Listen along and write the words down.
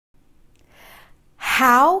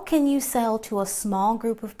How can you sell to a small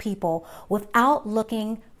group of people without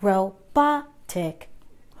looking robotic?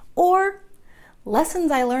 Or lessons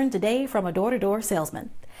I learned today from a door-to-door salesman.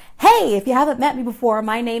 Hey, if you haven't met me before,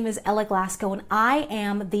 my name is Ella Glasgow and I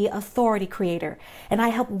am the Authority Creator. And I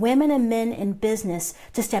help women and men in business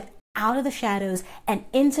to step out of the shadows and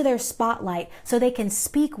into their spotlight so they can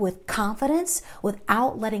speak with confidence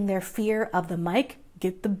without letting their fear of the mic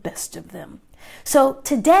get the best of them. So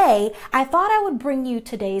today, I thought I would bring you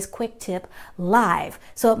today's quick tip live.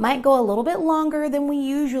 So it might go a little bit longer than we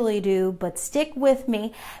usually do, but stick with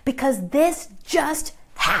me because this just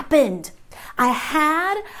happened. I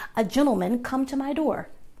had a gentleman come to my door,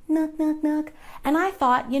 knock, knock, knock, and I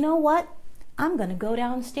thought, you know what? I'm going to go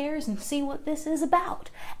downstairs and see what this is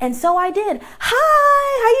about. And so I did.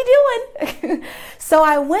 Hi, how you doing? So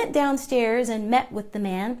I went downstairs and met with the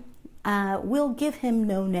man. We'll give him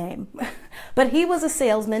no name, but he was a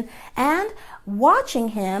salesman, and watching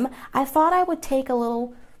him, I thought I would take a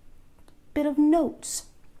little bit of notes.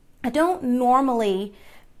 I don't normally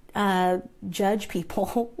judge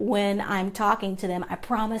people when I'm talking to them. I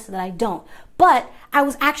promise that I don't, but I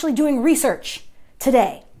was actually doing research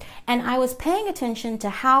today, and I was paying attention to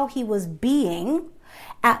how he was being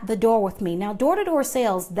at the door with me. Now, door-to-door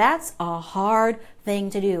sales, that's a hard thing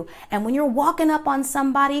to do. And when you're walking up on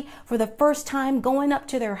somebody for the first time, going up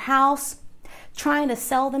to their house, trying to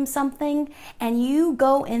sell them something, and you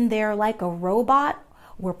go in there like a robot,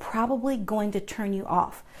 we're probably going to turn you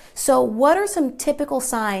off. So what are some typical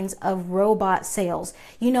signs of robot sales?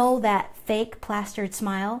 You know that fake plastered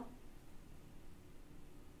smile?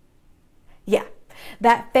 Yeah,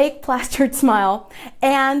 that fake plastered smile.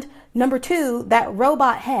 And number two, that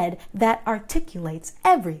robot head that articulates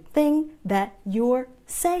everything that you're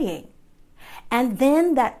saying. And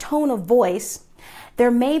then that tone of voice.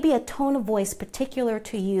 There may be a tone of voice particular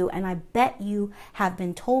to you, and I bet you have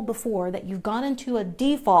been told before that you've gone into a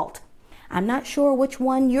default. I'm not sure which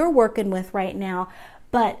one you're working with right now,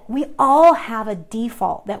 but we all have a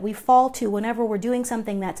default that we fall to whenever we're doing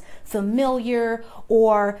something that's familiar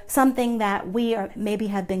or something that we are maybe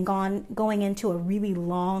have been going into a really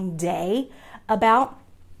long day about.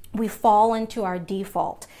 We fall into our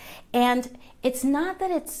default. And it's not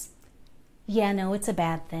that it's a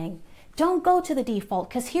bad thing. Don't go to the default,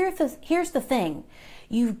 because here's the thing.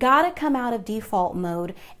 You've got to come out of default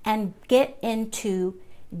mode and get into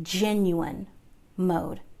genuine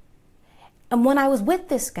mode. And when I was with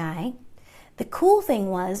this guy, the cool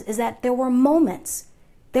thing is that there were moments,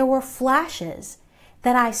 there were flashes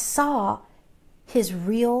that I saw his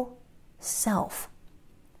real self.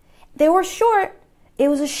 They were short. It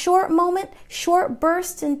was a short moment, short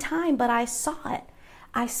bursts in time, but I saw it.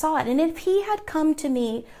 I saw it. And if he had come to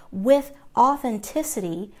me with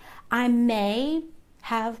authenticity, I may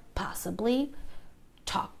have possibly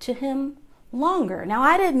talked to him longer. Now,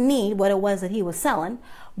 I didn't need what it was that he was selling,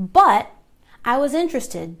 but I was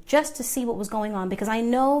interested just to see what was going on, because I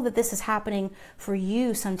know that this is happening for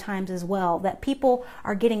you sometimes as well, that people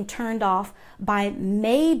are getting turned off by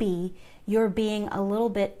maybe you're being a little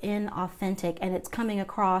bit inauthentic and it's coming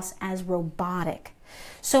across as robotic.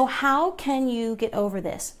 So how can you get over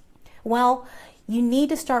this? Well, you need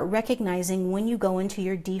to start recognizing when you go into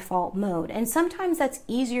your default mode. And sometimes that's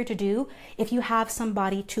easier to do if you have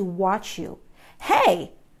somebody to watch you.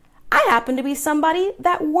 Hey, I happen to be somebody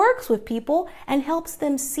that works with people and helps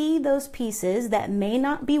them see those pieces that may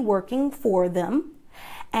not be working for them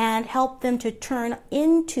and help them to turn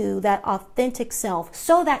into that authentic self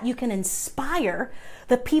so that you can inspire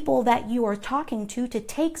the people that you are talking to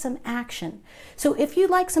take some action. So if you'd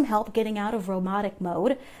like some help getting out of robotic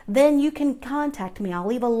mode, then you can contact me. I'll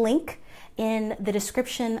leave a link in the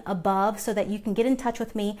description above so that you can get in touch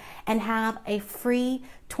with me and have a free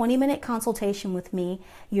 20-minute consultation with me,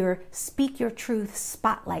 your Speak Your Truth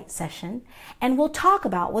Spotlight session, and we'll talk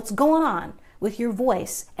about what's going on with your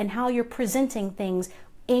voice and how you're presenting things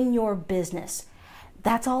in your business.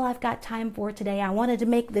 That's all I've got time for today. I wanted to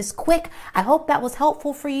make this quick. I hope that was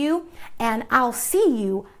helpful for you, and I'll see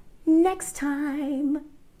you next time.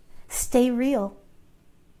 Stay real.